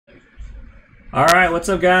Alright, what's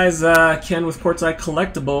up guys? Ken with Courtside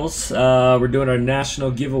Collectibles. We're doing our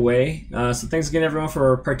national giveaway. So thanks again everyone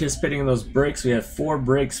for participating in those breaks. We had 4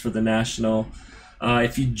 breaks for the national.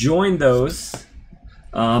 If you join those,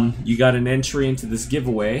 you got an entry into this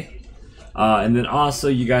giveaway. And then also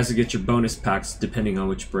you guys will get your bonus packs depending on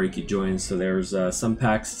which break you join. So there's some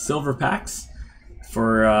packs, silver packs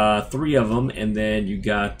for 3 of them. And then you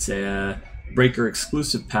got breaker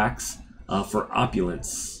exclusive packs for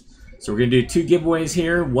opulence. So we're going to do 2 giveaways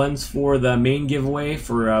here. One's for the main giveaway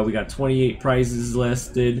for, we got 28 prizes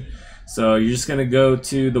listed. So you're just going to go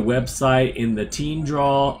to the website in the team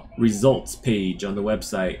draw results page on the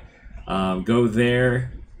website. Go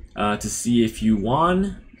there to see if you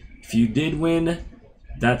won. If you did win,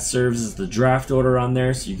 that serves as the draft order on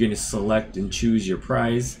there. So you're going to select and choose your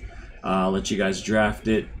prize. I'll let you guys draft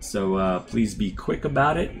it. So please be quick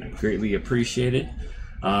about it. I greatly appreciate it.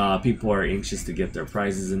 People are anxious to get their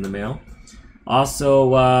prizes in the mail.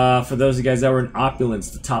 Also, for those of you guys that were in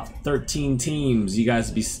Opulence, the top 13 teams, you guys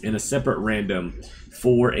will be in a separate random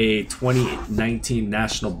for a 2019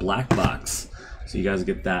 National Black Box. So you guys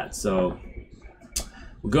get that. So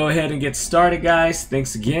we'll go ahead and get started, guys.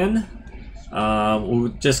 Thanks again. We'll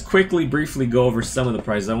just briefly go over some of the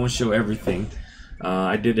prizes. I won't show everything.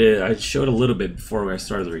 I showed a little bit before I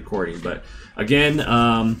started the recording, but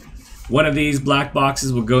again, one of these black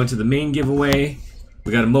boxes will go into the main giveaway.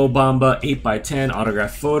 We got a Mo Bamba 8x10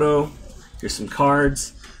 autograph photo. Here's some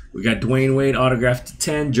cards. We got Dwayne Wade autographed to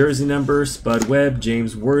 10, jersey number, Spud Webb,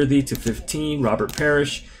 James Worthy to 15, Robert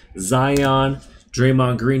Parrish, Zion,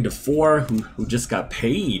 Draymond Green to 4, who just got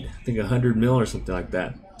paid, I think 100 mil or something like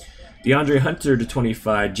that. DeAndre Hunter to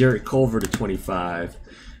 25, Jarrett Culver to 25.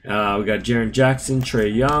 We got Jaren Jackson,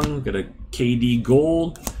 Trae Young, we got a KD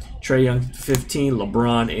Gold, Trae Young to 15,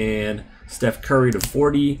 LeBron and Steph Curry to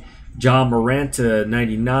 40, Ja Morant to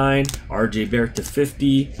 99, RJ Barrett to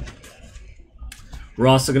 50. We're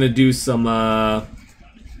also going to do some, what I'm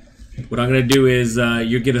going to do is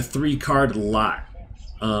you get a 3-card lot.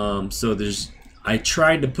 So I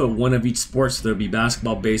tried to put one of each sport, so there'll be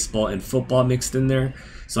basketball, baseball, and football mixed in there.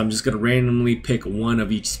 So I'm just going to randomly pick one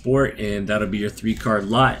of each sport, and that'll be your 3-card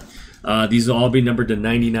lot. These will all be numbered to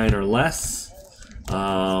 99 or less.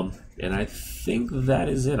 And I think that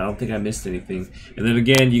is it. I don't think I missed anything. And then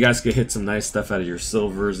again, you guys could hit some nice stuff out of your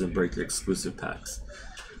silvers and break your exclusive packs.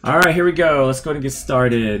 All right, here we go. Let's go ahead and get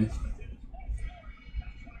started.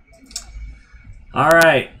 All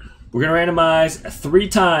right, we're going to randomize 3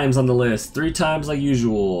 times on the list. 3 times like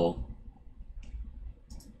usual.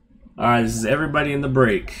 All right, this is everybody in the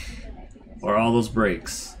break, or all those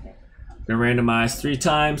breaks. We're going to randomize 3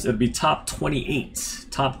 times. It'll be top 28.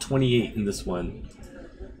 Top 28 in this one.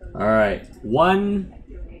 All right, 1,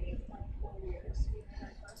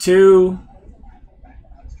 2,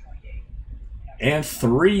 and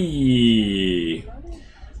 3.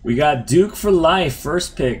 We got Duke for life,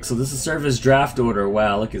 first pick. So this is serve as draft order.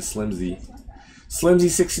 Wow, look at Slimsy. Slimsy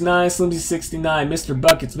 69, Slimsy 69, Mr.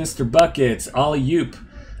 Buckets, Mr. Buckets, Ollie Oop,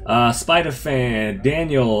 Spider Fan,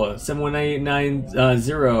 Daniel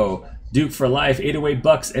 718890, Duke for life, 808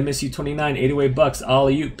 Bucks, MSU 29, 808 Bucks,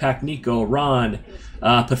 Ollie Oop, Pac Nico, Ron,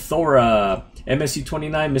 Pathora, MSU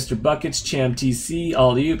 29, Mr. Buckets, Cham TC,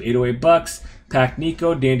 Ollie Oop, 808 Bucks, Pac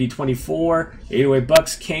Nico, Dandy 24, 808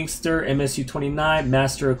 Bucks, Kangster, MSU 29,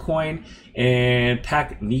 Master of Coin, and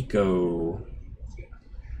Pac Nico.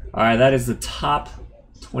 Alright, that is the top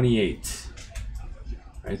 28.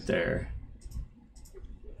 Right there.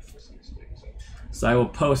 So I will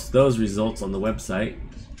post those results on the website.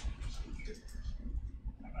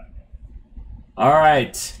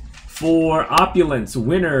 Alright. For Opulence,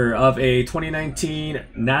 winner of a 2019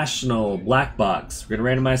 National Black Box. We're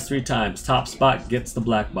going to randomize 3 times. Top spot gets the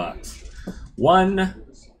black box. 1,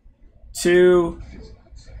 2,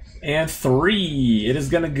 and 3. It is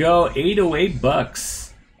going to go 808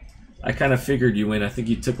 Bucks. I kind of figured you win. I think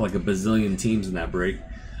you took like a bazillion teams in that break.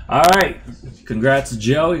 Alright. Congrats,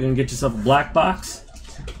 Joe. You're going to get yourself a black box.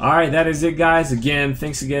 Alright, that is it, guys. Again,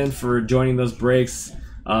 thanks again for joining those breaks.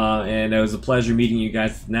 And it was a pleasure meeting you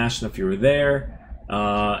guys at National if you were there.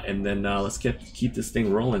 And then let's keep this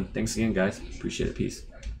thing rolling. Thanks again, guys. Appreciate it. Peace.